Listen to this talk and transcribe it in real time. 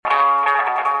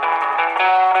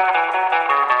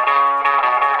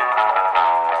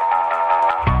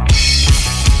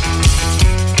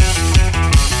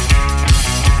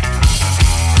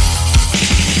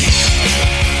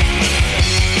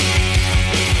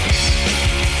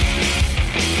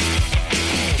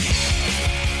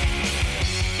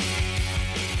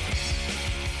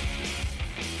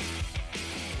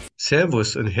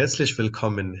Servus und herzlich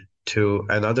willkommen to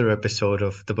another episode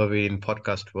of the Bavarian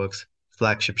Podcast Works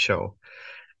flagship show.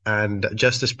 And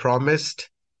just as promised,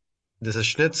 this is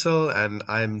Schnitzel, and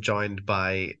I'm joined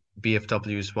by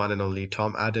BFW's one and only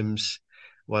Tom Adams,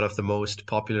 one of the most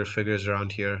popular figures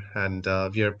around here. And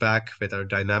we are back with our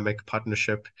dynamic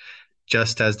partnership,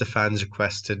 just as the fans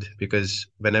requested, because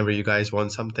whenever you guys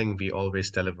want something, we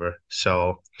always deliver.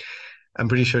 So I'm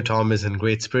pretty sure Tom is in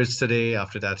great spirits today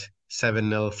after that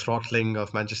 7-0 throttling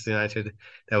of Manchester United.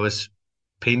 That was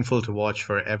painful to watch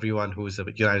for everyone who's a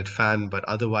United fan, but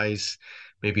otherwise,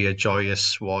 maybe a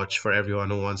joyous watch for everyone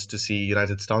who wants to see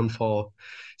United's downfall.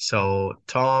 So,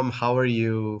 Tom, how are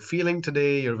you feeling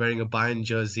today? You're wearing a Bayern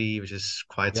jersey, which is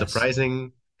quite Yes.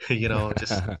 surprising.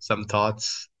 Just some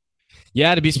thoughts.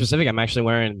 Yeah, to be specific, I'm actually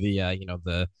wearing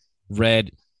the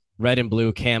red red and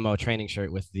blue camo training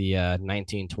shirt with the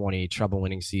 1920 treble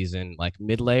winning season like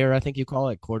mid layer, I think you call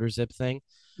it, quarter zip thing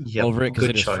Yep, over it because good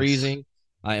it is choice. freezing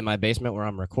in my basement where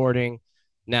I'm recording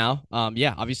now.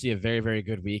 Yeah, obviously a very, very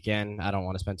good weekend. I don't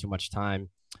want to spend too much time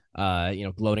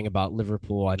gloating about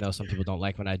Liverpool. I know some people don't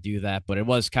like when I do that, but it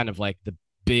was kind of like the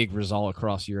big result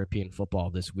across European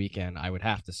football this weekend, I would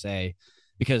have to say,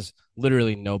 because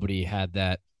literally nobody had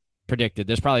that predicted.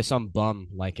 There's probably some bum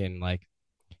like in like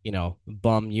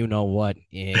bum what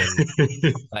in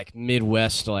like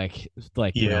Midwest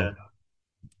Yeah.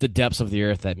 the depths of the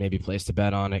earth that maybe placed a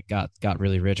bet on it, got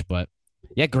really rich. But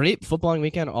yeah, great footballing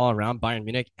weekend all around. Bayern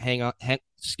Munich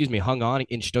hung on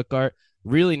in Stuttgart.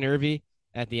 Really nervy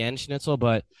at the end, Schnitzel,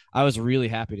 but I was really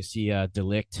happy to see De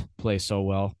Ligt play so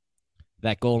well.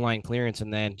 That goal line clearance,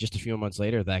 and then just a few months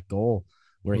later, that goal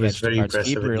where It he had was very Stuttgart's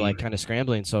impressive keeper like indeed. kind of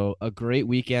scrambling. So a great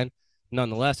weekend.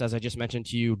 Nonetheless, as I just mentioned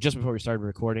to you just before we started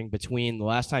recording, between the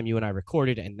last time you and I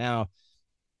recorded and now,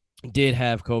 did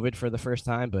have COVID for the first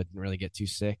time, but didn't really get too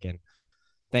sick. And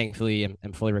thankfully,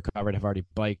 I'm fully recovered. I've already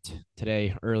biked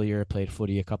today earlier, played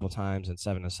footy a couple times and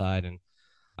seven aside, and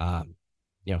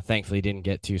thankfully didn't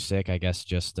get too sick. I guess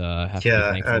just have to be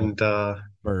Yeah, thankful and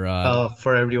for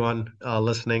for everyone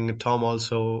listening, Tom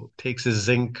also takes his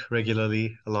zinc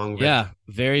regularly, along with yeah,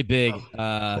 very a big.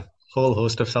 whole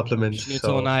host of supplements.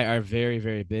 Schnitzel and So, I are very,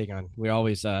 very big on. We're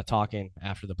always talking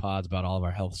after the pods about all of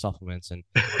our health supplements and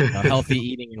healthy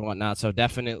eating and whatnot. So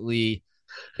definitely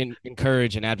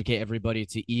encourage and advocate everybody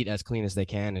to eat as clean as they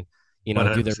can and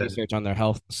do their 100%. research on their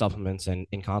health supplements and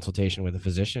in consultation with a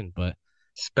physician. But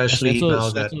Especially now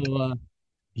that, Schnitzel doing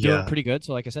yeah, pretty good.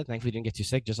 So like I said, thankfully didn't get too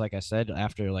sick. Just like I said,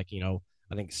 after I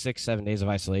think 6-7 days of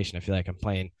isolation, I feel like I'm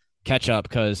playing catch up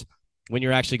because when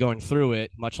you're actually going through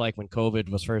it, much like when COVID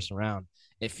was first around,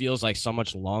 it feels like so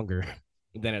much longer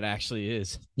than it actually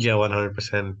is. yeah,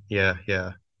 100%. Yeah,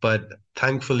 yeah. But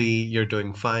thankfully, you're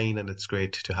doing fine, and it's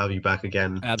great to have you back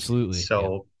again. Absolutely. Yeah.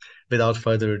 So, without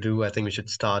further ado, I think we should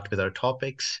start with our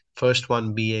topics. First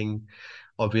one being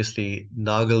obviously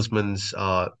Nagelsmann's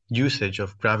usage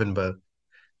of Gravenberch.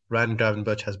 Ryan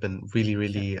Gravenberch has been really,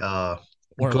 really Or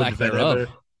lack good thereof,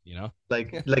 whenever you know?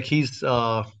 like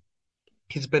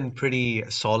he's been pretty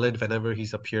solid whenever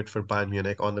he's appeared for Bayern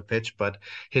Munich on the pitch, but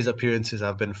his appearances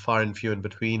have been far and few in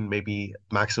between, maybe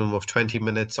maximum of 20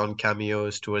 minutes on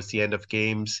cameos towards the end of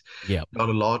games. Yep. Not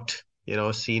a lot,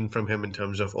 seen from him in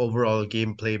terms of overall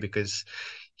gameplay because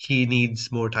he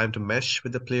needs more time to mesh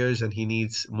with the players and he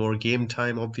needs more game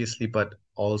time, obviously, but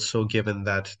also given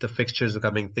that the fixtures are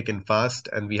coming thick and fast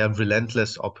and we have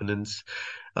relentless opponents,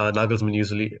 Nagelsmann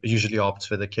usually opts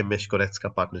for the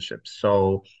Kimmich-Goretzka partnership.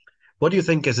 So what do you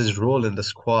think is his role in the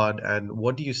squad, and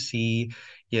what do you see,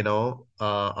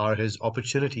 are his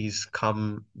opportunities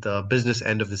come the business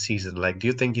end of the season? Like, do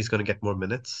you think he's going to get more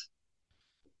minutes?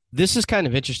 This is kind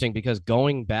of interesting because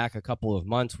going back a couple of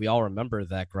months, we all remember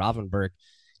that Gravenberch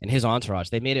and his entourage,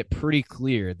 they made it pretty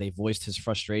clear. They voiced his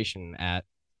frustration at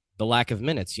the lack of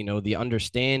minutes, the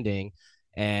understanding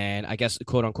and I guess,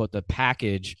 quote unquote, the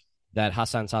package that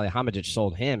Hassan Salihamidzic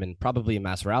sold him and probably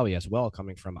Masraoui as well,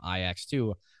 coming from Ajax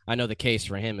too. I know the case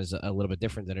for him is a little bit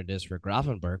different than it is for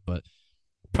Gravenberch, but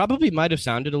probably might have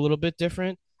sounded a little bit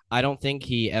different. I don't think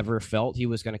he ever felt he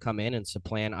was going to come in and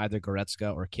supplant either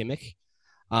Goretzka or Kimmich.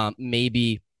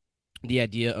 Maybe the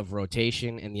idea of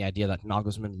rotation and the idea that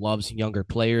Nagelsmann loves younger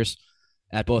players.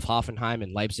 At both Hoffenheim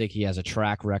and Leipzig, he has a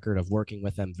track record of working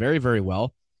with them very, very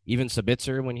well. Even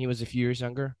Sabitzer when he was a few years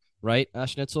younger, right,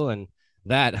 Schnitzel? And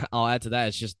that, I'll add to that,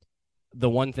 it's just the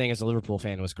one thing as a Liverpool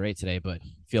fan was great today, but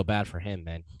feel bad for him,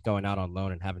 man, going out on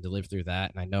loan and having to live through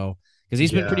that. And I know because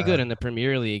he's been pretty good Yeah, in the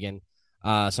Premier League and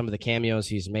some of the cameos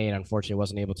he's made. Unfortunately,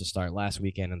 wasn't able to start last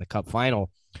weekend in the Cup final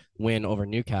win over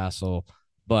Newcastle.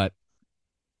 But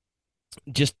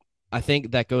just I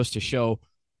think that goes to show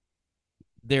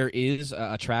there is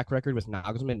a track record with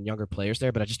Nagelsmann and younger players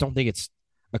there, but I just don't think it's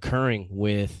occurring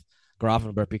with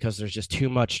Gravenberch because there's just too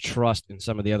much trust in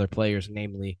some of the other players,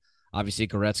 namely obviously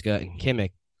Goretzka and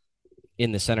Kimmich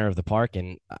in the center of the park.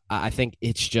 And I think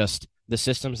it's just the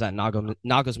systems that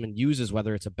Nagelsmann uses,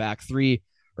 whether it's a back three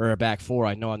or a back four.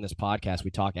 I know on this podcast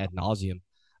we talk ad nauseum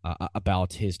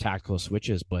about his tactical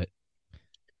switches, but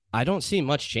I don't see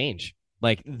much change.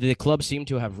 Like the club seemed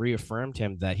to have reaffirmed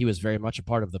him that he was very much a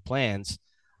part of the plans.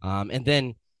 And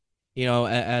then,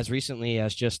 as recently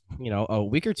as just, a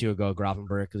week or two ago,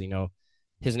 Gravenberch,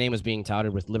 his name was being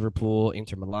touted with Liverpool,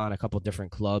 Inter Milan, a couple of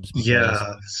different clubs because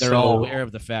Yeah, they're all so aware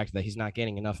of the fact that he's not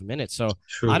getting enough minutes. So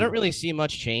I don't true. really see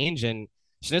much change. And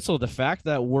Schnitzel, the fact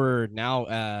that we're now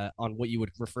on what you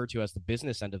would refer to as the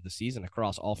business end of the season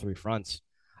across all three fronts,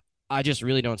 I just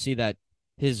really don't see that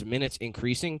his minutes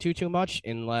increasing too much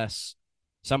unless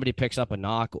somebody picks up a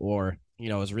knock or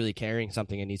is really carrying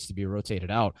something and needs to be rotated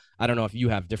out. I don't know if you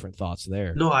have different thoughts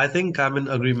there. No, I think I'm in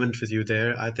agreement with you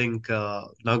there. I think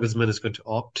Nagelsmann is going to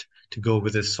opt to go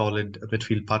with a solid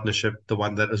midfield partnership, the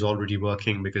one that is already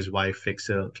working, because why fix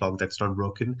a clock that's not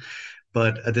broken?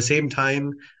 But at the same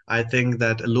time, I think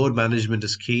that load management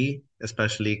is key,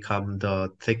 especially come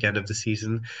the thick end of the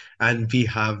season. And we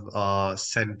have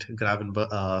sent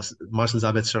Marcel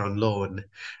Sabitzer on loan.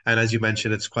 And as you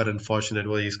mentioned, it's quite unfortunate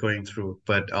what he's going through.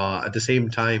 But at the same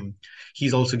time,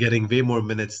 he's also getting way more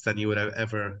minutes than he would have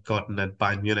ever gotten at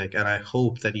Bayern Munich. And I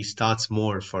hope that he starts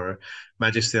more for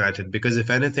Manchester United, because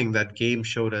if anything, that game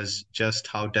showed us just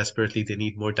how desperately they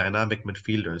need more dynamic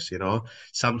midfielders,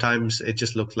 sometimes it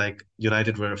just looked like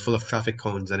United were full of traffic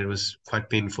cones and it was quite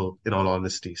painful in all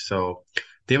honesty. So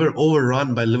they were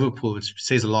overrun by Liverpool, which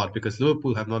says a lot because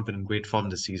Liverpool have not been in great form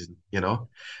this season.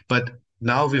 But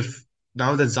now that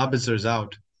Zabitzer's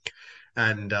out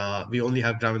and we only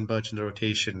have Gravenberch in the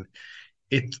rotation,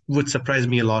 it would surprise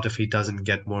me a lot if he doesn't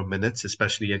get more minutes,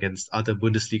 especially against other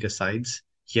Bundesliga sides.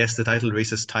 Yes, the title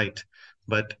race is tight,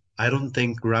 but I don't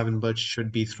think Gravenberch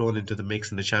should be thrown into the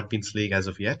mix in the Champions League as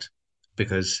of yet,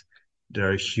 because there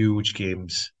are huge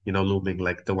games, looming,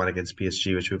 like the one against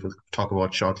PSG, which we will talk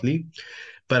about shortly.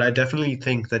 But I definitely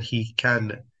think that he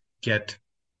can get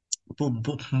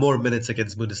more minutes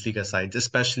against Bundesliga sides,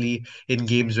 especially in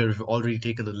games where we've already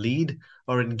taken the lead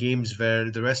or in games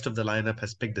where the rest of the lineup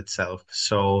has picked itself.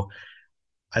 So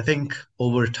I think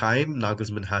over time,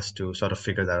 Nagelsmann has to sort of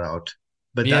figure that out.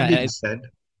 But that being Yeah, said,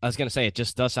 I was going to say, it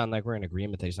just does sound like we're in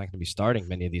agreement that he's not going to be starting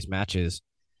many of these matches.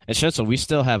 And Schnitzel, we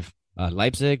still have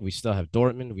Leipzig, we still have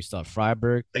Dortmund, we still have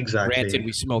Freiburg. Granted, exactly.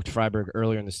 we smoked Freiburg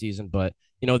earlier in the season, but,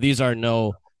 these are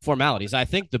no formalities. I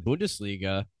think the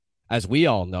Bundesliga, as we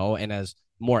all know, and as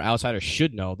more outsiders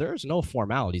should know, there's no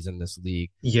formalities in this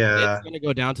league. It's Yeah, going to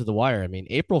go down to the wire. I mean,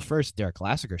 April 1st, Der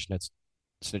Klassiker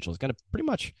Schnitzel is going to pretty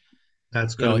much,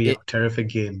 that's going to be a it, terrific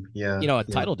game. Yeah, a yeah.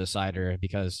 title decider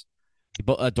because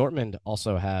Dortmund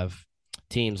also have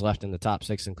teams left in the top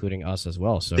six, including us as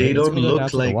well. So They it's don't going to go down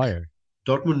look to the like wire.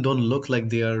 Dortmund don't look like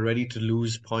they are ready to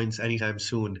lose points anytime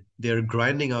soon. They're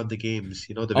grinding out the games,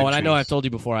 the Oh, and I know I've victories. told you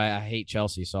before, I hate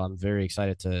Chelsea, so I'm very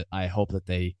excited to. I hope that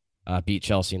they beat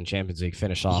Chelsea in the Champions League,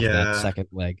 finish off that Yeah, second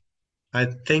leg. I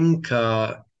think,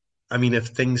 I mean, if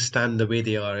things stand the way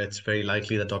they are, it's very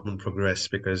likely that Dortmund progress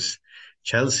because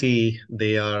Chelsea,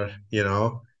 they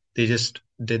just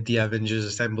did the Avengers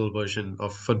Assemble version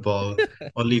of football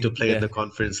only to play in Yeah, the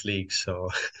Conference League. So,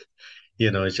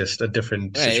 it's just a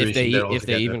different if situation there they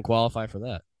altogether. even qualify for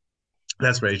that.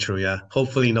 That's very true. Yeah.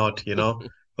 Hopefully not.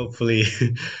 Hopefully,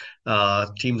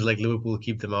 teams like Liverpool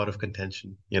keep them out of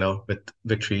contention, with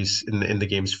victories in the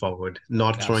games forward.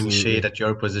 Not throwing shade Absolutely. at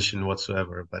your position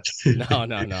whatsoever, but No,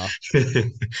 no,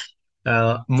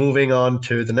 no. moving on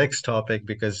to the next topic,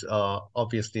 because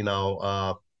obviously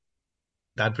now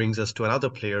that brings us to another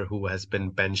player who has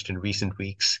been benched in recent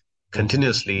weeks Hmm.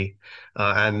 continuously.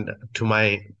 And to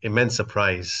my immense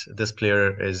surprise, this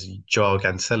player is Joao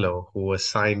Cancelo, who was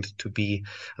signed to be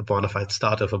a bona fide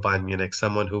starter for Bayern Munich,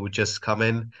 someone who would just come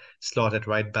in, slot at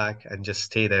right back, and just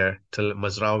stay there till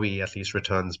Mazraoui at least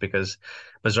returns, because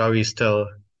Mazraoui is still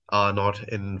not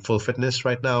in full fitness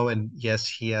right now. And yes,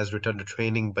 he has returned to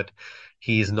training, but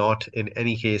he is not in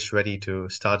any case ready to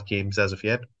start games as of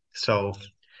yet. So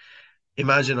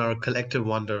imagine our collective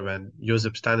wonder when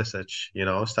Josip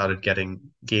Stanisic, started getting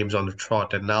games on the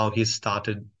trot, and now he's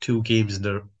started two games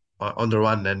on the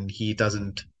run, and he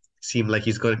doesn't seem like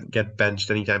he's going to get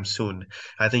benched anytime soon.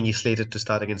 I think he's slated to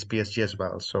start against PSG as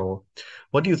well. So,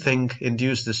 what do you think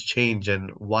induced this change,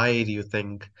 and why do you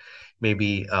think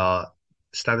maybe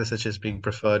Stanisic is being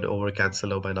preferred over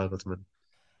Cancelo by Nagelsmann?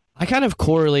 I kind of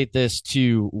correlate this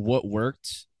to what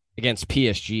worked against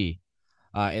PSG.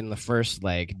 in the first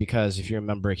leg because if you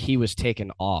remember, he was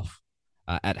taken off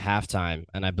at halftime,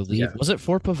 and I believe Yeah. was it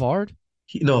for Pavard?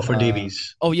 No, for Uh,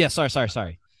 Davies. oh yeah,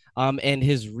 sorry. And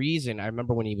his reason I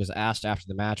remember when he was asked after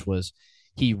the match was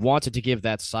he wanted to give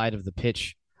that side of the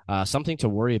pitch something to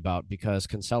worry about because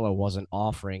Cancelo wasn't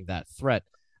offering that threat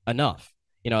enough.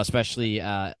 Especially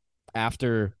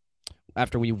after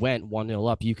we went 1-0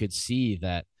 up, you could see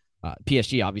that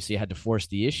PSG obviously had to force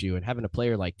the issue, and having a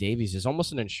player like Davies is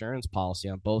almost an insurance policy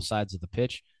on both sides of the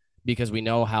pitch because we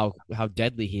know how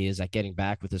deadly he is at getting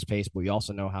back with his pace, but we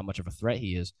also know how much of a threat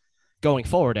he is going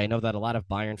forward. I know that a lot of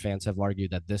Bayern fans have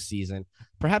argued that this season,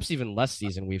 perhaps even last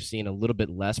season, we've seen a little bit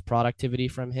less productivity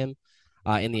from him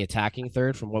in the attacking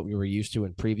third from what we were used to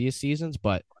in previous seasons,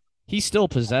 but he still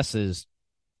possesses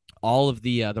all of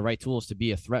the right tools to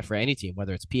be a threat for any team,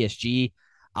 whether it's PSG,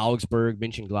 Augsburg,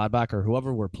 Mönchengladbach, or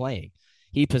whoever we're playing.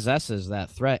 He possesses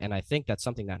that threat, and I think that's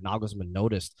something that Nagelsmann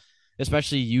noticed,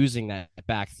 especially using that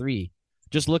back three.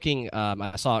 Just looking,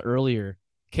 I saw earlier,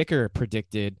 Kicker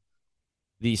predicted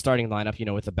the starting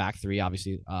lineup, with the back three,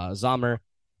 obviously Zammer,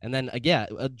 and then again,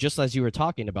 just as you were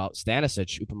talking about,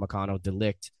 Stanisic, Upamecano, De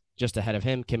Ligt, just ahead of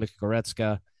him, Kimmich,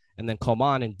 Goretzka, and then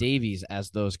Coman and Davies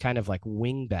as those kind of like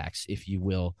wing backs, if you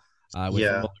will, with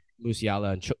Yeah.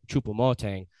 Musiala and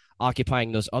Choupo-Moting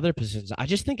occupying those other positions. I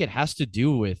just think it has to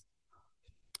do with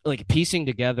like piecing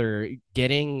together,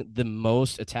 getting the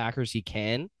most attackers he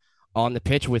can on the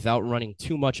pitch without running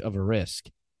too much of a risk.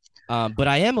 But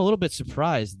I am a little bit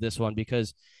surprised this one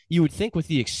because you would think with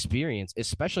the experience,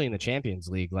 especially in the Champions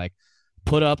League, like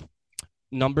put up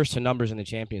numbers to numbers in the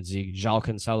Champions League, Joao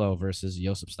Cancelo versus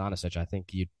Josip Stanisic, I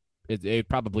think it'd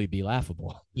probably be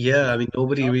laughable. Yeah, I mean,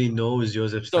 nobody really knows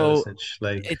Josip So Stanisic.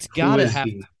 Like, it's who gotta is have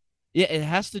he? yeah, it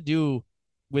has to do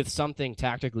with something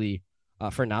tactically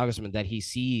for Nagelsmann that he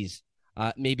sees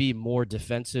maybe more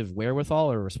defensive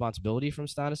wherewithal or responsibility from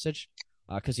Stanisic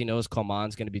because he knows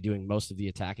Coman's going to be doing most of the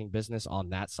attacking business on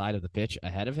that side of the pitch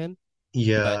ahead of him. But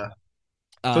Yeah.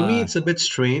 For me, uh, it's a bit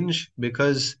strange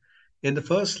because in the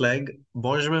first leg,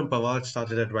 Benjamin Pavard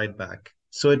started at right back.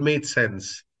 So it made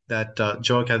sense that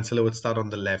Joao Cancelo would start on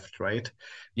the left, right?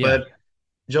 yeah, But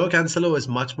Joao Cancelo is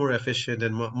much more efficient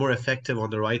and more effective on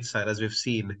the right side, as we've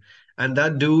seen. And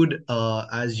that dude,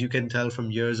 as you can tell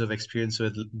from years of experience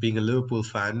with being a Liverpool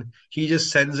fan, he just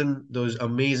sends in those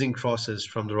amazing crosses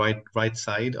from the right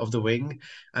side of the wing,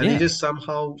 and they yeah, just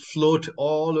somehow float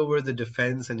all over the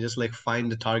defense and just like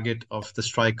find the target of the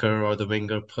striker or the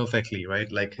winger perfectly,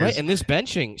 right? Like right. his, And this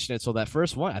benching Schnitzel, that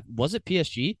first one, was it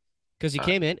PSG? Because he uh,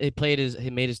 came in, he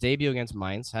made his debut against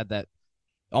Mainz, had that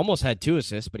almost had two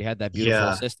assists, but he had that beautiful yeah,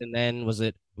 assist. And then was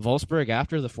it Wolfsburg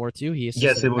after the 4-2? He yes,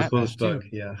 assisted it in was that match too. Wolfsburg,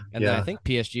 yeah, And then I yeah. think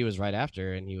PSG was right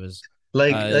after, and he was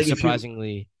Like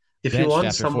surprisingly if you benched want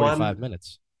after 45 someone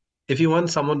minutes. if you want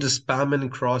someone to spam in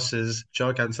crosses,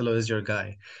 Joao Cancelo is your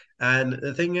guy. And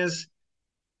the thing is,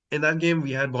 in that game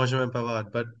we had Benjamin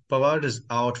Pavard, but Pavard is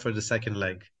out for the second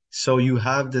leg. So you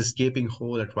have this gaping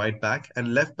hole at right back,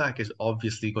 and left back is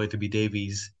obviously going to be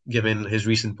Davies, given his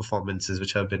recent performances,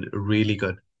 which have been really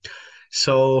good.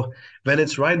 So when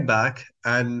it's right back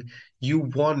and you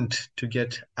want to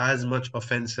get as much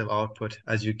offensive output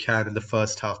as you can in the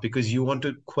first half because you want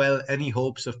to quell any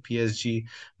hopes of PSG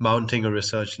mounting a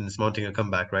resurgence, mounting a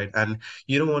comeback, right? And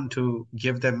you don't want to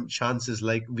give them chances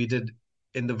like we did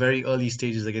in the very early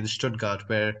stages against Stuttgart,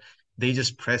 where they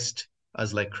just pressed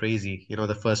us like crazy.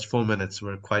 The first 4 minutes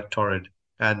were quite torrid.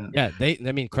 And Yeah,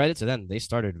 I mean, credit to them. They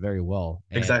started very well,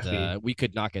 and exactly. we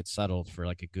could not get settled for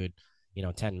like a good,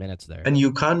 10 minutes there. And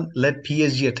you can't let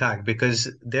PSG attack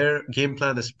because their game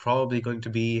plan is probably going to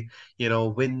be,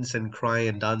 wince and cry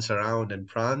and dance around and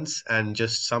prance and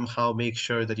just somehow make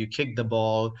sure that you kick the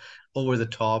ball over the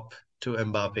top to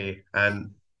Mbappe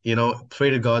and, pray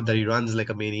to God that he runs like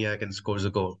a maniac and scores a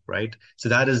goal, right? So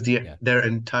that is Yeah. their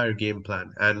entire game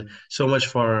plan. And so much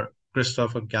for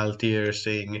Christopher Galtier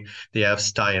saying they have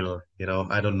style.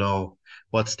 I don't know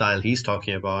what style he's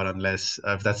talking about unless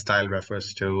if that style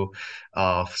refers to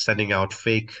sending out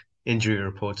fake injury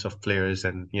reports of players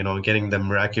and getting them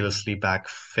miraculously back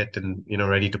fit and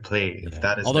ready to play if Yeah.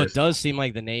 that is Although their it does seem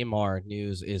like the Neymar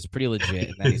news is pretty legit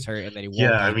and that he's hurt and that he yeah,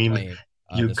 won't I be mean, playing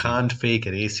you this week. can't fake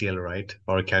an ACL, right?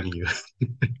 Or can you?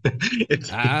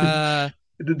 it's Uh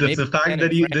the maybe fact again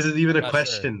that in this is France. even I'm a not sure.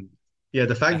 question. Yeah,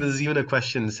 the fact Yeah. that this is even a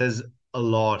question says a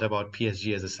lot about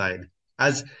PSG as a side.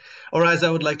 As or as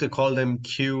I would like to call them,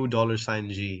 Q dollar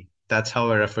sign G. That's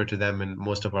how I refer to them in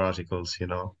most of our articles.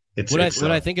 It's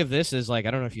What I think of this is like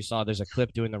I don't know if you saw there's a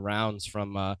clip doing the rounds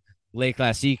from Les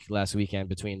Classiques last weekend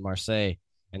between Marseille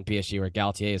and PSG where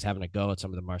Galtier is having a go at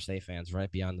some of the Marseille fans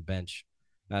right beyond the bench.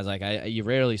 And I was like, you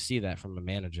rarely see that from a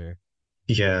manager.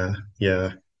 Yeah,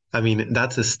 yeah. I mean,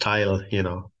 that's his style, you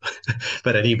know.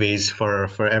 But anyways,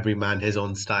 for every man his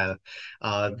own style.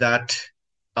 That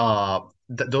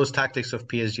th those tactics of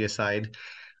PSG aside,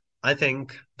 I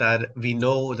think that we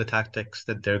know the tactics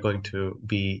that they're going to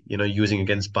be, using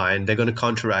against Bayern. They're going to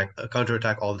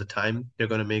counterattack all the time.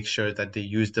 They're going to make sure that they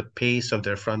use the pace of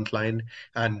their front line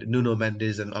and Nuno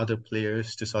Mendes and other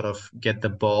players to sort of get the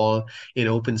ball in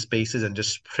open spaces and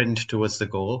just sprint towards the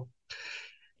goal.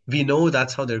 We know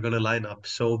that's how they're going to line up.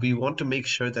 So we want to make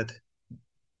sure that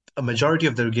a majority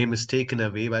of their game is taken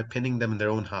away by pinning them in their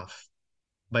own half,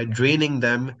 by draining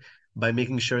them, by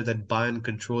making sure that Bayern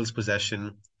controls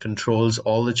possession, controls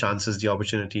all the chances, the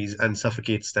opportunities, and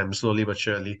suffocates them slowly but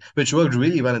surely, which worked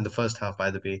really well in the first half,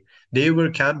 by the way. They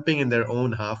were camping in their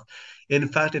own half. In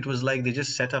fact, it was like they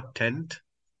just set up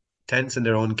tents in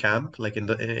their own camp, like in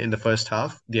the first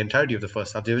half, the entirety of the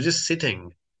first half. They were just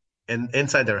sitting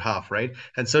inside their half, right?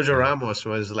 And Sergio Yeah. Ramos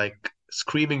was like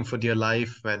screaming for dear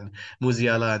life, and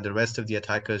Musiala and the rest of the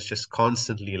attackers just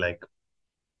constantly like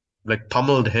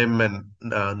pummeled him and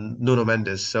Nuno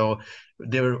Mendes. So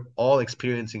they were all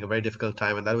experiencing a very difficult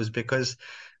time, and that was because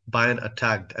Bayern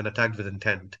attacked and attacked with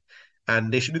intent.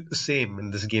 And they should do the same in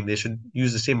this game. They should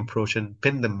use the same approach and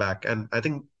pin them back. And I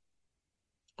think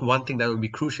one thing that would be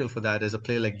crucial for that is a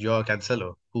player like Joao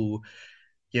Cancelo, who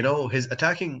his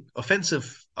attacking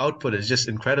offensive output is just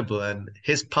incredible, and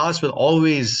his pass will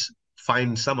always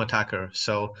find some attacker.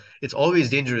 So it's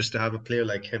always dangerous to have a player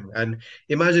like him. And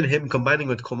imagine him combining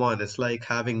with Coman. It's like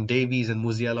having Davies and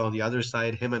Musiala on the other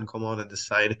side, him and Coman on this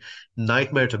side.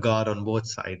 Nightmare to God on both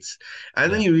sides.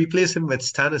 And then Yeah. you replace him with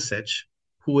Stanisic,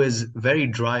 who is very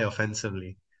dry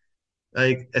offensively.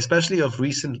 Like, especially of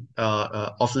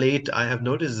late, I have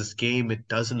noticed this game, it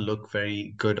doesn't look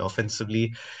very good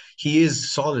offensively. He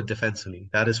is solid defensively,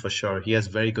 that is for sure. He has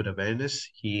very good awareness,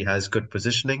 he has good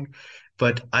positioning,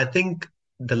 but I think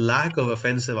the lack of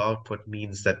offensive output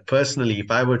means that personally, if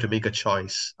I were to make a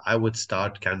choice, I would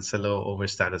start Cancelo over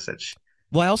Stanisic.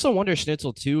 Well, I also wonder,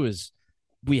 Schnitzel, too, is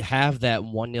we have that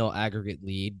 1-0 aggregate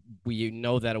lead. We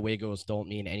know that away goals don't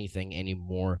mean anything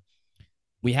anymore.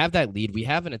 We have that lead. We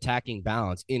have an attacking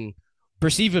balance in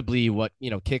perceivably what,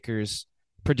 kickers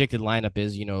predicted lineup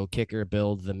is, kicker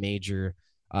build, the major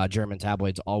German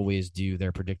tabloids always do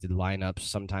their predicted lineups.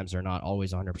 Sometimes they're not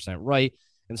always 100% right.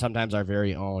 And sometimes our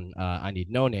very own I Need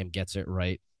No Name gets it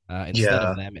right instead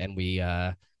of Yeah, them. And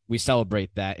we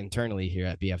celebrate that internally here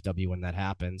at BFW when that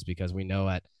happens, because we know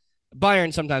at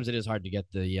Bayern sometimes it is hard to get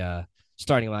the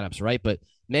starting lineups right. But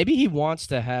maybe he wants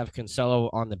to have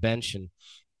Cancelo on the bench and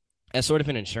as sort of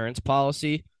an insurance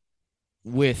policy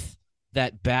with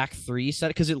that back three set,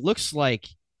 because it looks like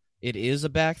it is a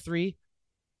back three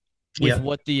with yeah,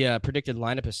 what the predicted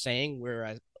lineup is saying,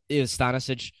 whereas is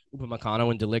Stanisic,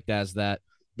 Upamecano, and Delict as that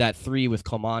three with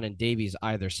Coman and Davies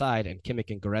either side, and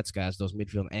Kimmich and Goretzka as those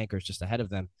midfield anchors just ahead of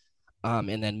them,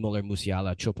 and then Muller,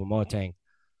 Musiala, Choupo-Moting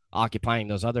occupying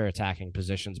those other attacking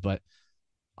positions. But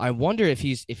I wonder if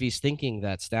he's thinking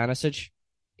that Stanisic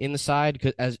in the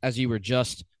side, as you were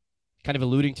just kind of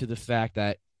alluding to the fact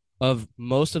that of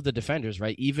most of the defenders,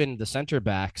 right, even the center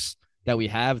backs that we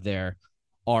have there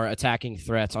are attacking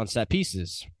threats on set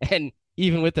pieces. And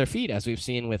even with their feet, as we've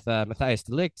seen with Matthias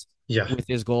de Ligt yeah. with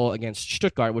his goal against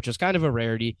Stuttgart, which was kind of a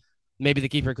rarity. Maybe the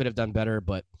keeper could have done better,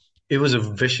 but It was a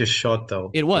vicious shot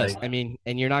though. it was. Like, I mean,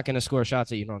 and you're not going to score shots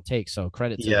that you don't take. So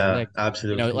credit to yeah, Delict.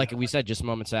 absolutely. Like we said, just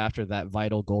moments after that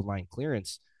vital goal line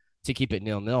clearance to keep it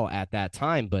 0-0 at that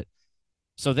time. But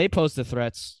so they pose the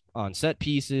threats on set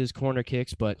pieces, corner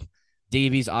kicks, but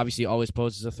Davies obviously always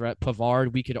poses a threat.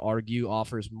 Pavard, we could argue,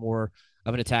 offers more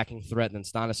of an attacking threat than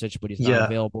Stanisic, but he's not Yeah,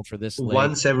 available for this leg.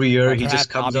 once every year, he just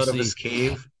Perhaps, comes out of his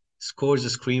cave, scores a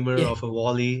screamer yeah, off a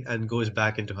volley, and goes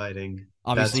back into hiding. That's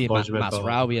obviously Benjamin Pavard.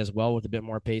 Masraoui as well with a bit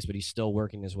more pace, but he's still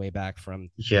working his way back from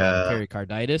Yeah,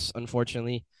 pericarditis,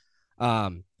 unfortunately.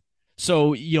 Um,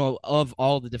 so, of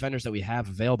all the defenders that we have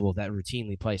available that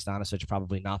routinely play, Stanisic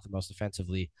probably not the most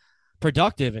offensively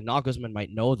productive, and Nagelsmann might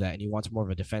know that, and he wants more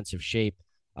of a defensive shape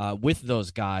with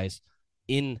those guys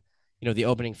in the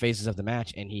opening phases of the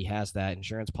match, and he has that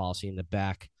insurance policy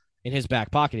in his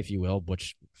back pocket, if you will,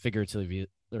 which figuratively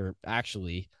or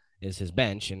actually is his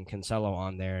bench, and Cancelo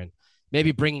on there, and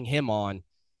maybe bringing him on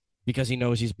because he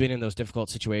knows he's been in those difficult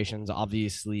situations.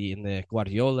 Obviously, in the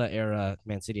Guardiola era,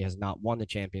 Man City has not won the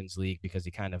Champions League because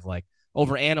he kind of like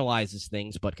overanalyzes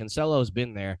things. But Cancelo's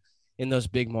been there in those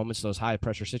big moments, those high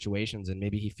pressure situations, and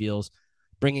maybe he feels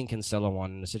bringing Cancelo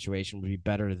on in a situation would be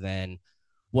better than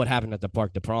what happened at the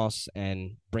Parc de France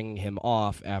and bringing him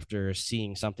off after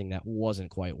seeing something that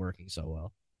wasn't quite working so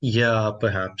well. Yeah,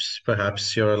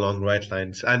 perhaps you're along right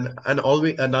lines. And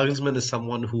always, Nagelsmann is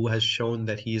someone who has shown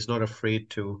that he is not afraid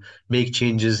to make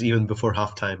changes even before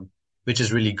halftime, which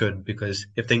is really good because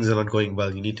if things are not going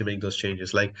well, you need to make those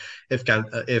changes. Like if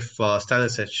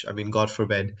Stanisic, I mean, God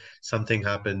forbid, something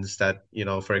happens that,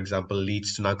 for example,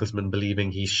 leads to Nagelsmann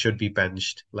believing he should be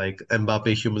benched, like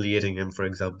Mbappe humiliating him, for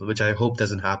example, which I hope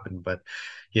doesn't happen. But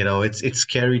it's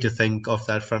scary to think of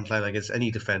that front line against any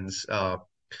defense.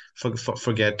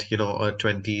 Forget, a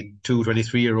 22,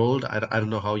 23-year-old. I don't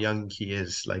know how young he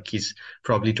is. Like he's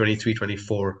probably 23,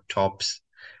 24 tops.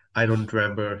 I don't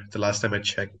remember the last time I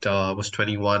checked, was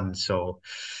 21. So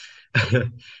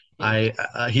Hmm.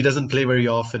 he doesn't play very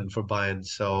often for Bayern.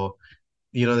 So,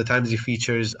 the times he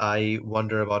features, I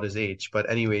wonder about his age. But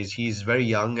anyways, he's very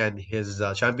young and his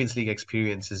Champions League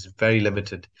experience is very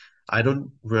limited. I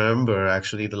don't remember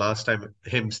actually the last time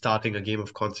him starting a game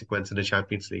of consequence in the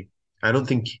Champions League. I don't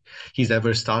think he's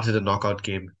ever started a knockout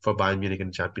game for Bayern Munich in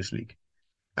the Champions League.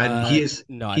 And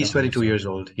No, I he's don't believe 22 so. years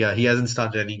old. Yeah, he hasn't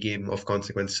started any game of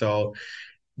consequence. So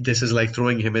this is like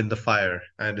throwing him in the fire,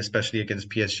 and especially against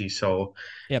PSG. So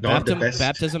Yeah, not the best.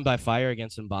 baptism by fire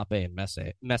against Mbappe and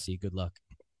Messi. Messi, good luck.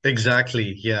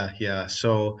 Exactly. Yeah, yeah.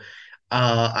 So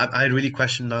I really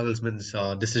question Nagelsmann's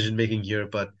decision making here,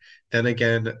 but then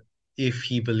again, if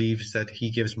he believes that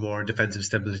he gives more defensive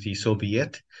stability, so be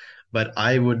it. But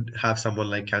I would have someone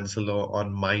like Cancelo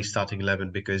on my starting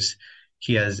 11 because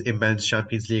he has immense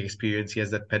Champions League experience, he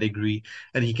has that pedigree,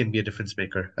 and he can be a difference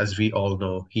maker, as we all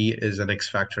know. He is an X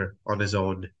factor on his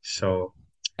own. So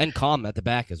And calm at the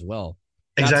back as well.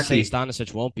 Not to say exactly.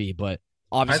 Stanisic won't be, but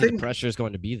I obviously the think pressure is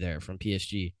going to be there from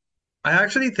PSG. I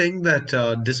actually think that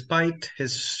despite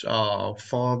his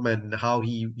form and how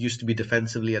he used to be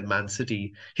defensively at Man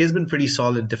City, he's been pretty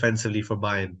solid defensively for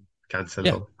Bayern, Yeah.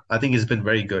 Cancelo. I think he's been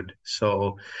very good.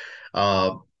 So,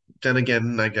 uh, then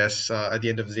again, I guess at the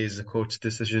end of the day, it's the coach's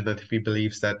decision that if he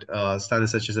believes that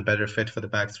Stanisic is a better fit for the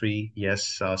back three,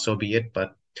 yes, so be it.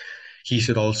 But he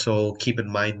should also keep in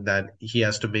mind that he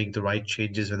has to make the right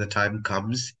changes when the time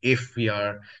comes if we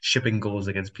are shipping goals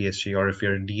against PSG or if we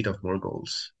are in need of more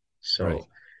goals. Right. So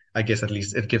I guess at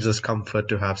least it gives us comfort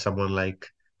to have someone like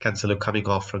Cancelo coming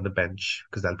off from the bench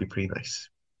because that'll be pretty nice.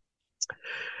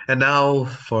 And now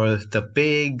for the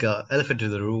big elephant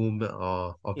in the room,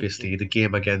 obviously the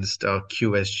game against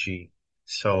QSG.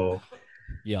 So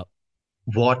Yep.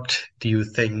 what do you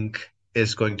think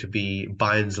is going to be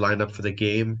Bayern's lineup for the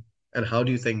game? And how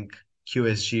do you think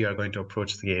QSG are going to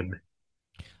approach the game?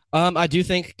 I do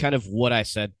think kind of what I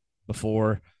said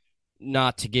before,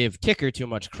 not to give kicker too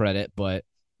much credit, but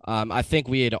I think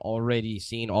we had already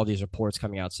seen all these reports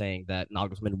coming out saying that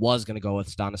Nagelsmann was going to go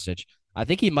with Stanisic. I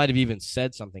think he might have even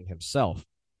said something himself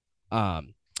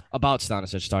um, about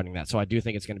Stanisic starting that. So I do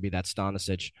think it's going to be that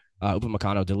Stanisic,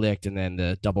 Upamecano, Delict, and then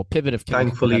the double pivot of Kimmich,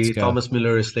 Thankfully, Goretzka. Thomas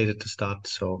Müller is slated to start,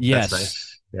 so that's Yes,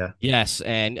 nice. Yeah. yes,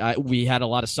 and we had a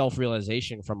lot of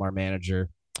self-realization from our manager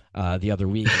the other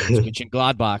week against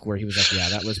Gladbach, where he was like, "Yeah,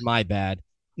 that was my bad."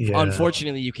 Yeah.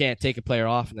 Unfortunately, you can't take a player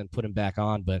off and then put him back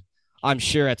on, but I'm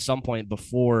sure at some point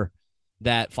before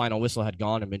that final whistle had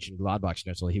gone and mentioned Gladbach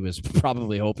Schnitzel, he was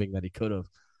probably hoping that he could have.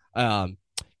 Um,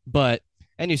 but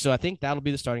anyway, so I think that'll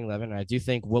be the starting 11. And I do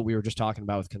think what we were just talking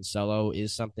about with Cancelo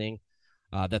is something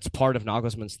that's part of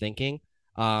Nagelsmann's thinking.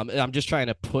 I'm just trying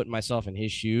to put myself in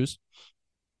his shoes.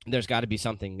 There's got to be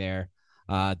something there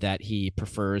that he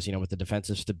prefers, with the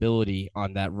defensive stability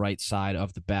on that right side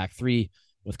of the back three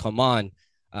with Coman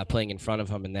playing in front of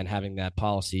him, and then having that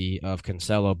policy of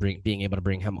Cancelo being able to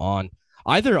bring him on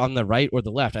either on the right or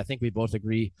the left. I think we both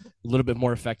agree a little bit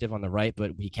more effective on the right,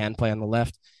 but he can play on the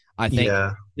left. I think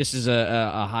Yeah. this is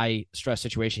a high stress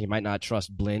situation. He might not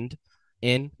trust Blind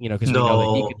in, because we know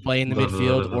that he No, could play in the no, no, no,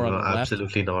 midfield no, no, or on no, the left.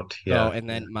 absolutely not. So, Yeah. and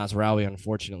Yeah. then Mazraoui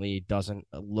unfortunately doesn't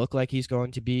look like he's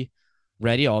going to be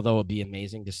ready, although it'd be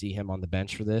amazing to see him on the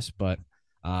bench for this. But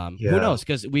who Yeah. knows?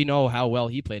 Because we know how well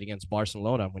he played against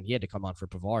Barcelona when he had to come on for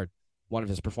Pavard, one of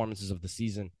his performances of the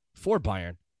season for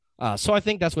Bayern. So I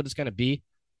think that's what it's going to be.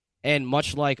 And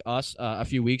much like us a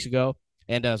few weeks ago,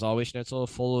 and as always, Schnitzel,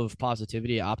 full of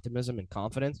positivity, optimism, and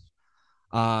confidence.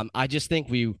 I just think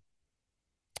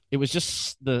it was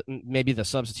just maybe the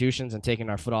substitutions and taking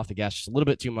our foot off the gas just a little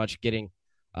bit too much, getting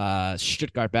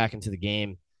Stuttgart back into the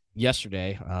game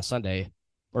yesterday, Sunday,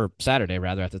 or Saturday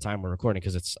rather at the time we're recording,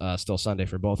 because it's still Sunday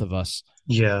for both of us.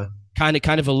 Yeah. Kind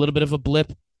of a little bit of a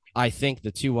blip. I think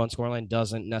the 2-1 scoreline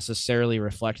doesn't necessarily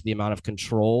reflect the amount of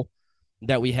control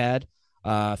that we had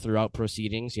throughout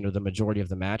proceedings, the majority of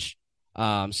the match.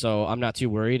 So I'm not too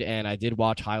worried. And I did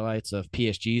watch highlights of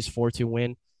PSG's 4-2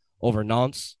 win over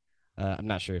Nantes. I'm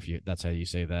not sure if that's how you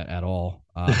say that at all.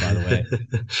 By the way,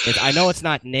 I know it's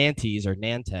not Nantes or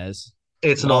Nantes.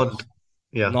 It's No, not.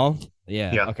 Yeah, no,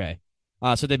 yeah, yeah, okay.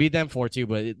 So they beat them 4-2,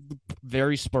 but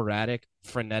very sporadic,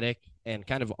 frenetic, and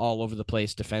kind of all over the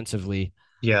place defensively.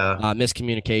 yeah,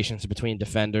 Miscommunications between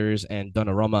defenders and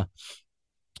Donnarumma.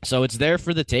 So it's there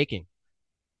for the taking.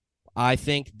 I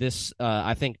think this.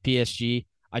 I think PSG.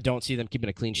 I don't see them keeping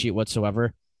a clean sheet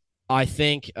whatsoever. I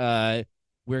think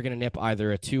we're gonna nip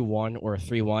either a 2-1 or a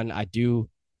 3-1. I do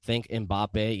think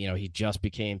Mbappe. He just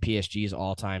became PSG's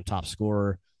all-time top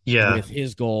scorer yeah. with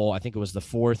his goal. I think it was the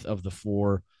fourth of the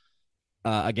four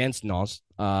against Nantes.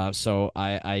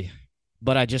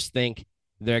 But I just think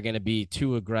they're going to be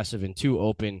too aggressive and too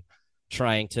open,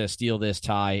 trying to steal this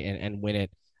tie and win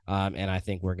it. And I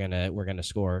think we're gonna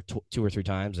score two or three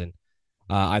times and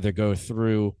either go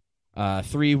through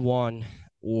 3-1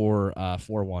 or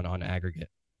 4-1 on aggregate.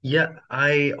 Yeah,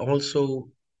 I also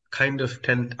kind of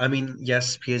tend, I mean,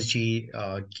 yes, PSG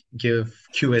give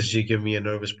QSG give me a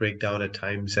nervous breakdown at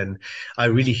times, and I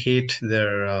really hate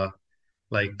their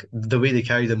like the way they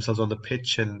carry themselves on the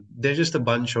pitch, and they're just a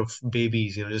bunch of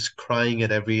babies, just crying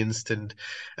at every instant.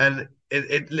 And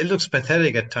it looks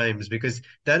pathetic at times because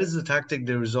that is the tactic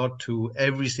they resort to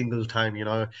every single time,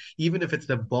 even if it's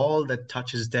the ball that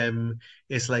touches them,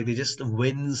 it's like they just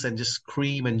wince and just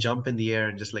scream and jump in the air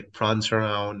and just like prance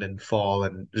around and fall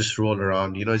and just roll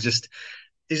around. It just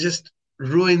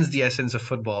ruins the essence of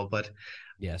football. But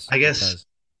Yes, I it guess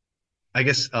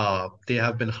does. they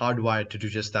have been hardwired to do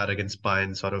just that against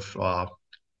Bayern. Sort of.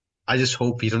 I just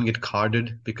hope we don't get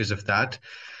carded because of that.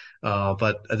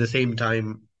 But at the same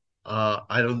time,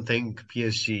 I don't think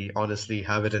PSG honestly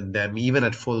have it in them, even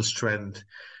at full strength,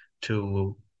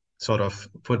 to sort of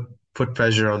put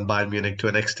pressure on Bayern Munich to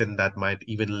an extent that might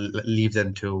even leave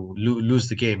them to lose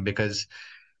the game because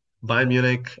Bayern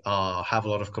Munich have a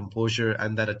lot of composure,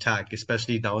 and that attack,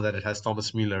 especially now that it has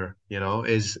Thomas Müller,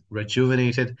 is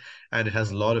rejuvenated and it has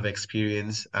a lot of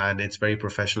experience and it's very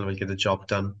professional when get the job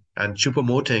done. And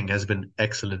Choupo-Moting has been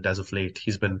excellent as of late.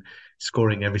 He's been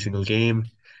scoring every single game,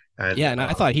 and Yeah, and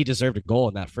I thought he deserved a goal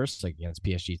in that first leg against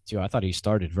PSG too. I thought he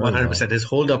started very well. 100%. His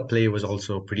hold-up play was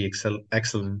also pretty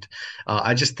excellent.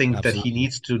 I just think that he Absolutely.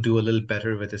 needs to do a little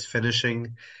better with his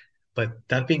finishing. But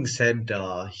that being said,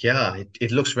 yeah,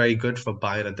 it looks very good for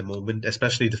Bayern at the moment,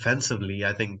 especially defensively.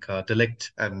 I think De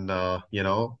Ligt and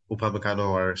Upamecano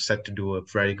are set to do a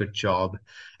very good job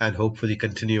and hopefully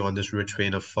continue on this rich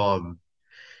vein of form.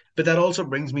 But that also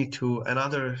brings me to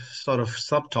another sort of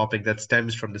subtopic that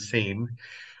stems from the same.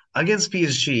 Against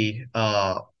PSG,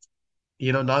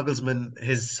 Nagelsmann,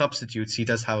 his substitutes, he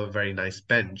does have a very nice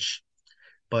bench,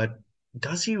 but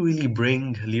does he really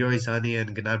bring Leroy Sané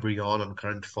and Gnabry on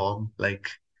current form? Like,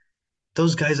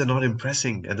 those guys are not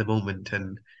impressing at the moment.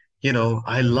 And,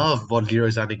 I love what Leroy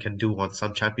Sané can do on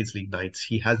some Champions League nights.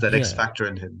 He has that X Yeah. factor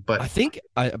in him. But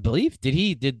I believe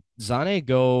did Zane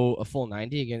go a full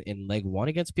 90 again in leg one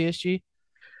against PSG?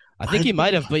 I think I he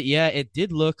might think, have, but yeah, it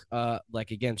did look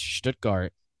like against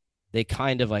Stuttgart, they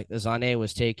kind of like Zane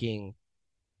was taking,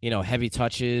 heavy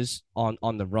touches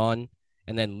on the run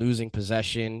and then losing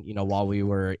possession, while we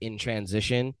were in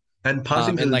transition. and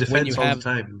passing to And the like when you defense all the have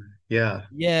time. Yeah,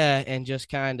 yeah, and just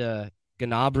kind of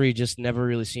Gnabry just never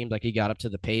really seemed like he got up to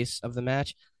the pace of the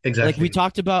match. Like we exactly.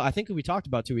 talked about, I think we talked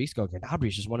about 2 weeks ago. Gnabry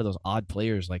is just one of those odd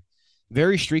players, like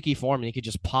very streaky form, and he could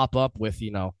just pop up with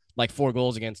like 4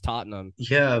 goals against Tottenham,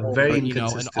 Yeah, or very an all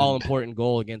inconsistent. important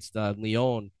goal against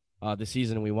Lyon the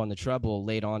season we won the treble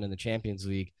late on in the Champions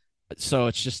League.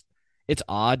 So it's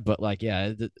odd, but like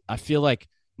yeah, I feel like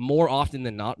more often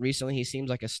than not recently he seems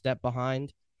like a step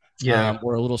behind, Yeah.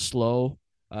 or a little slow,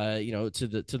 to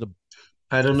the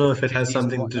I don't know if it has opportunities and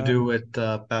something to whatnot. do with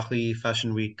Paris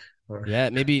Fashion Week or Yeah,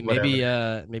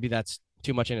 whatever. maybe that's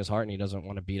too much in his heart and he doesn't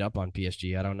want to beat up on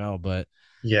PSG. I don't know,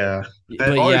 Yeah.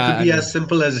 but Or it yeah, could I be as mean,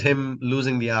 simple as him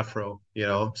losing the afro,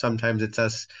 Sometimes it's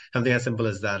as something as simple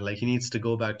as that. Like he needs to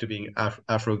go back to being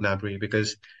Afro Gnabry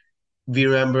because we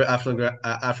remember Afro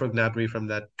Gnabry from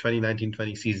that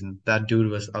 2019-20 season. That dude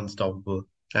was unstoppable.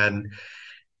 And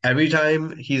every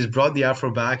time he's brought the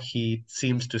afro back, he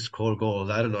seems to score goals.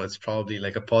 I don't know. It's probably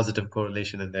like a positive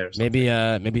correlation in there or something.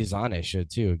 maybe Zane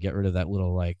should too. Get rid of that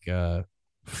little like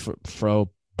fro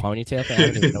ponytail thing. I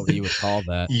don't even know what you would call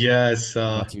that. Yes,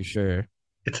 I'm not too sure.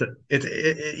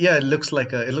 yeah, it looks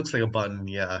like a bun.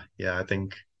 Yeah, yeah, I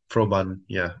think pro bun.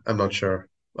 Yeah, I'm not sure.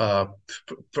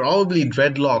 Probably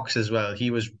dreadlocks as well.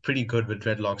 He was pretty good with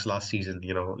dreadlocks last season,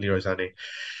 Leroy Sané.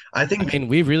 I I think mean,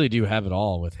 we really do have it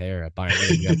all with hair at Bayern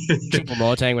Munich. You got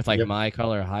Choupo-Moting with like Yep. my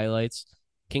color highlights,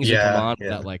 Kingsley Yeah, Coman with yeah.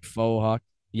 that like faux hawk,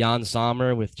 Jan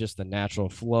Sommer with just the natural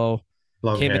flow.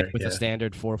 Long came in hair, with a yeah.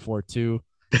 standard 4-4-2.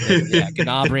 And yeah,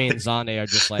 Gnabry and Zane are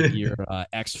just like your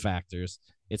X factors.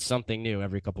 It's something new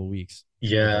every couple of weeks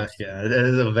with Yeah, those two. yeah. That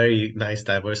is a very nice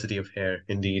diversity of hair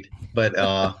indeed. But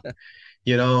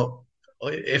you know,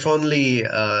 if only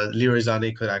Leroy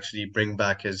Sané could actually bring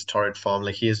back his torrid form.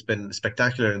 Like he has been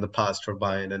spectacular in the past for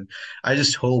Bayern, and I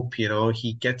just hope,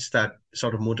 he gets that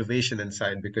sort of motivation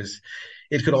inside because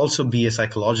it could also be a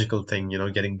psychological thing,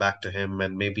 getting back to him,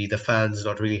 and maybe the fans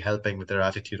not really helping with their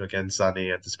attitude against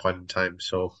Sané at this point in time.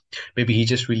 So maybe he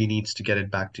just really needs to get it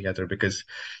back together because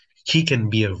he can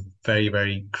be a very,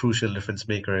 very crucial difference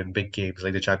maker in big games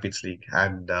like the Champions League.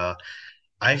 And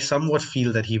I somewhat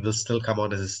feel that he will still come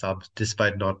on as a sub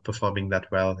despite not performing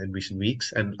that well in recent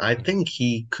weeks. And I think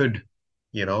he could,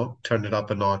 turn it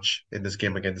up a notch in this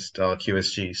game against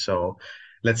QSG. So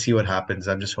let's see what happens.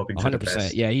 I'm just hoping for the 100%.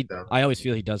 best. Yeah, So, I always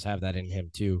feel he does have that in him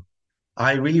too.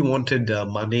 I really wanted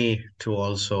Mane to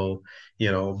also,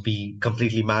 be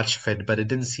completely match fit, but it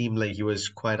didn't seem like he was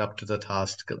quite up to the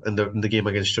task in the game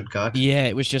against Stuttgart. Yeah,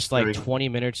 it was just like During 20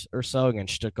 minutes or so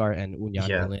against Stuttgart and Union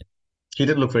Yeah, Berlin. he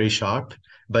didn't look very sharp,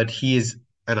 but he is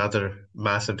another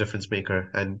massive difference maker.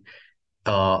 And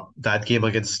that game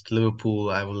against Liverpool,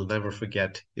 I will never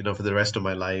forget, for the rest of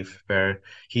my life, where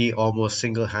he almost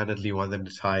single-handedly won them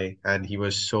the tie, and he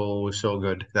was so, so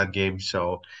good that game.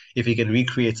 So if he can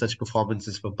recreate such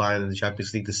performances for Bayern in the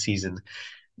Champions League this season,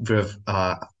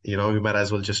 we might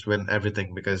as well just win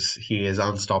everything because he is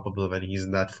unstoppable when he's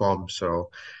in that form. So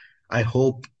I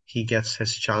hope he gets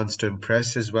his chance to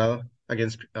impress as well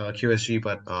against QSG,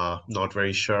 but not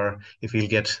very sure if he'll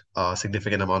get a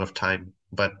significant amount of time.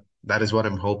 But that is what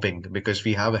I'm hoping because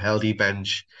we have a healthy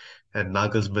bench and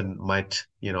Nagelsmann might,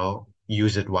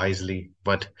 use it wisely.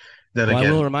 But then Well, I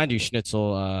will again, remind you,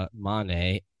 Schnitzel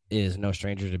Mane is no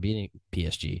stranger to beating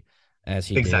PSG, as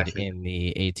he did exactly. in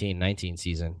the 18-19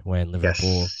 season when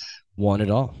Liverpool Yes. won it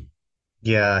all.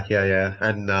 Yeah, yeah, yeah.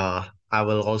 And I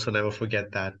will also never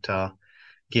forget that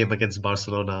game against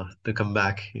Barcelona to come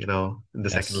back, in the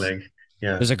second Yes. leg.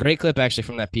 Yeah. There's a great clip actually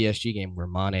from that PSG game where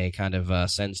Mane kind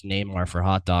of sends Neymar for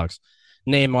hot dogs.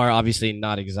 Neymar, obviously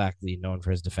not exactly known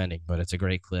for his defending, but it's a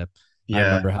great clip. I Yeah.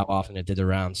 remember how often it did the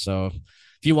rounds. So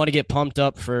if you want to get pumped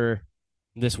up for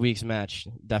this week's match,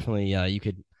 definitely you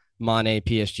could Mane,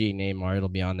 PSG, Neymar. It'll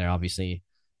be on there. Obviously,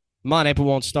 Mane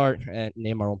won't start and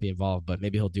Neymar won't be involved, but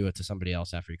maybe he'll do it to somebody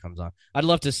else after he comes on. I'd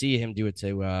love to see him do it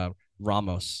to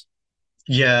Ramos.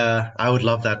 Yeah, I would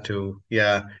love that too.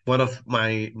 Yeah, one of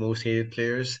my most hated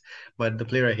players, but the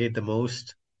player I hate the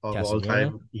most of all Casemiro.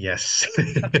 time, yes.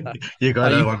 You got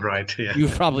that You one right. Yeah. you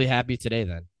were probably happy today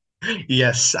then.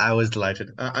 Yes, I was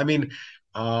delighted. I mean,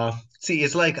 see,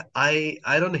 it's like I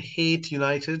don't hate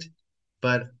United,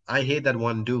 but I hate that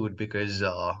one dude because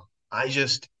I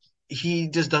just he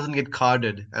just doesn't get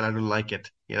carded and I don't like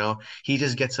it. He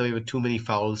just gets away with too many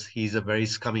fouls. He's a very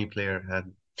scummy player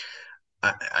and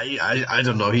I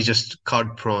don't know. He's just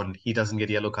card prone. He doesn't get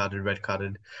yellow carded, red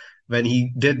carded. When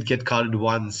he did get carded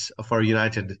once for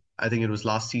United, I think it was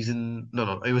last season. No,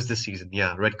 no, it was this season.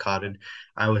 Yeah, red carded.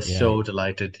 I was Yeah. so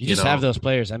delighted, You just have those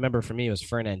players. I remember for me, it was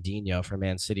Fernandinho for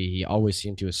Man City. He always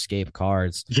seemed to escape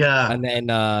cards. Yeah, And then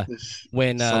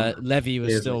when some Levy was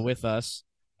players still like with us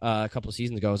a couple of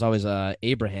seasons ago, it was always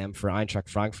Abraham for Eintracht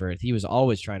Frankfurt. He was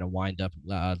always trying to wind up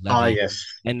Levy. yes,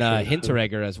 And true, true.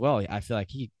 Hinteregger as well. I feel like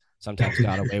he sometimes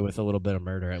got away with a little bit of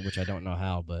murder, which I don't know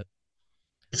how. But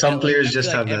Some like players I feel just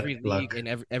like have that every league luck. and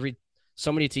every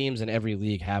so many teams in every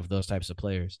league have those types of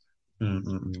players.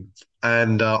 Mm-mm.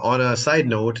 And on a side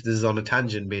note, this is on a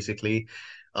tangent basically.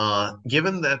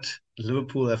 Given that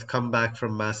Liverpool have come back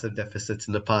from massive deficits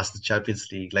in the past, the Champions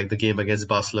League, like the game against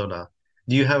Barcelona,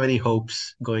 do you have any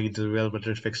hopes going into the Real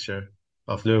Madrid fixture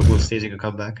of Liverpool staging a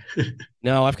comeback?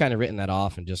 No, I've kind of written that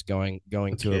off and just going to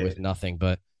it Okay. with nothing.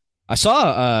 But I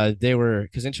saw they were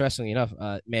because interestingly enough,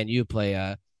 Man U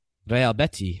play Real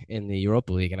Betis in the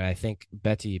Europa League, and I think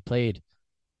Betis played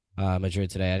Madrid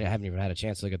today. I haven't even had a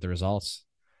chance to look at the results.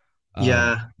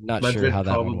 Yeah, Not sure how Madrid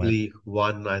that one went. probably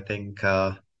won, I think.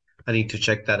 I need to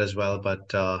check that as well,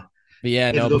 but But yeah,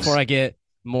 it no. Before looks I get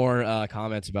more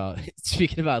comments about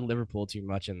speaking about Liverpool too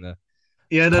much in the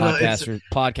yeah, no, no, it's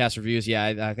podcast reviews,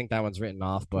 yeah, I think that one's written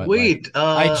off. But like, wait,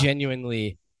 I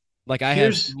genuinely like I have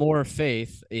here's more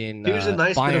faith in here's a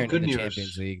nice bit of Bayern in good the Champions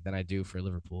news. League than I do for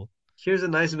Liverpool. Here's a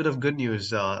nice bit of good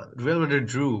news. Real Madrid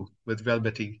drew with Real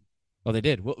Betis. Oh, they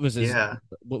did. What was his? Yeah,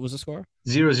 What was the score?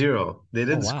 0-0. They Oh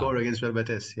didn't score wow! against Real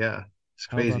Betis. Yeah, it's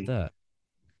How about crazy. that?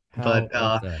 How But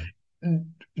about that?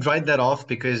 write that off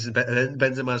because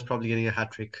Benzema is probably getting a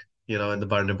hat trick in the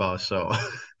Bernabeu. So,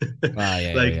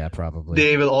 Yeah, like, probably.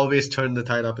 they will always turn the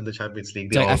tide up in the Champions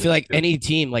League. They It's like I feel always like do. any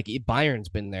team, like Bayern's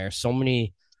been there so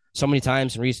many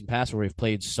times in recent past where we've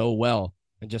played so well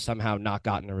and just somehow not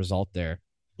gotten a result there.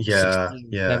 Yeah, 16,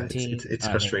 yeah, it's 17, it's I think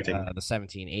frustrating. the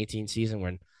 17-18 season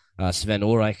when Sven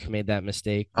Ulreich made that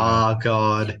mistake. Ah,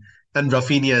 God. And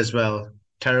Rafinha as well.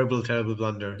 Terrible, terrible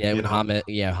blunder, Yeah, when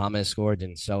James scored,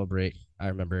 didn't celebrate. I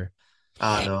remember.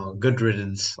 Ah, no, good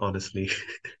riddance, honestly.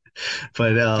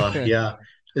 But yeah,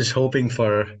 just hoping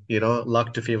for,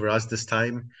 luck to favor us this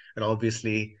time. And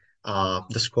obviously,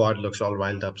 the squad looks all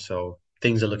riled up, so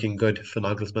things are looking good for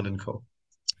Nagelsmann and co.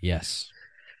 Yes.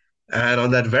 And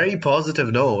on that very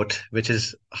positive note, which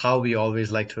is how we always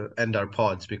like to end our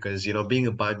pods, because being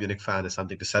a Bayern Munich fan is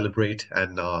something to celebrate,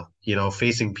 and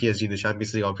facing PSG in the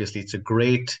Champions League, obviously, it's a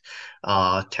great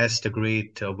test, a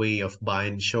great way of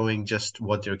Bayern showing just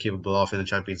what they're capable of in the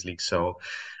Champions League. So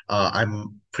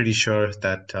I'm pretty sure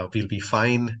that we'll be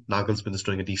fine. Nagelsmann is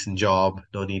doing a decent job.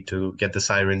 No need to get the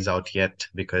sirens out yet,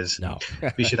 because No.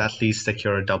 we should at least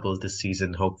secure a double this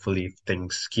season. Hopefully, if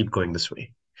things keep going this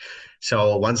way.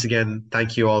 So once again,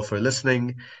 thank you all for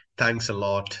listening. Thanks a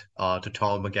lot to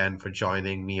Tom again for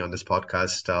joining me on this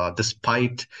podcast,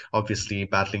 despite obviously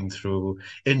battling through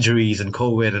injuries and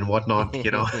COVID and whatnot,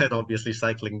 and obviously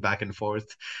cycling back and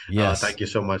forth. Yes, Thank you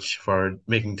so much for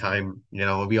making time.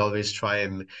 We always try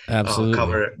and absolutely.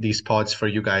 cover these pods for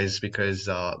you guys, because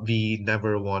we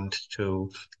never want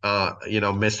to,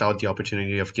 miss out the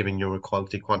opportunity of giving you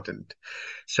quality content.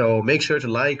 So make sure to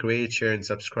like, rate, share, and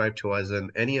subscribe to us on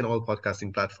any and all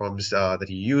podcasting platforms that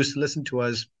you use to listen to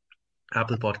us.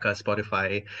 Apple Podcast,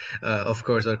 Spotify. Of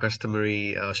course, our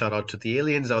customary shout out to the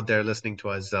aliens out there listening to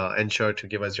us. Ensure to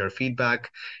give us your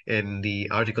feedback in the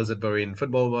articles at Bavarian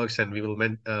Football Works, and we will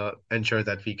ensure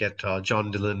that we get John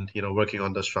Dillon, working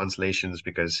on those translations,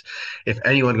 because if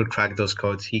anyone could crack those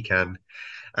codes, he can.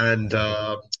 And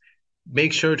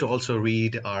make sure to also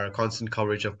read our constant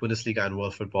coverage of Bundesliga and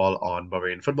world football on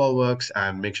Bavarian Football Works,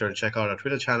 and make sure to check out our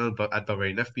Twitter channel at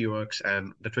Bavarian FB Works,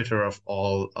 and the Twitter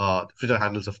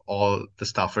handles of all the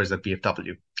staffers at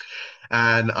BFW.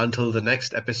 And until the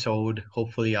next episode,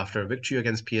 hopefully after a victory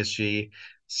against PSG,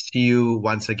 see you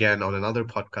once again on another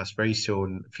podcast very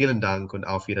soon. Vielen Dank und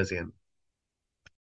auf Wiedersehen.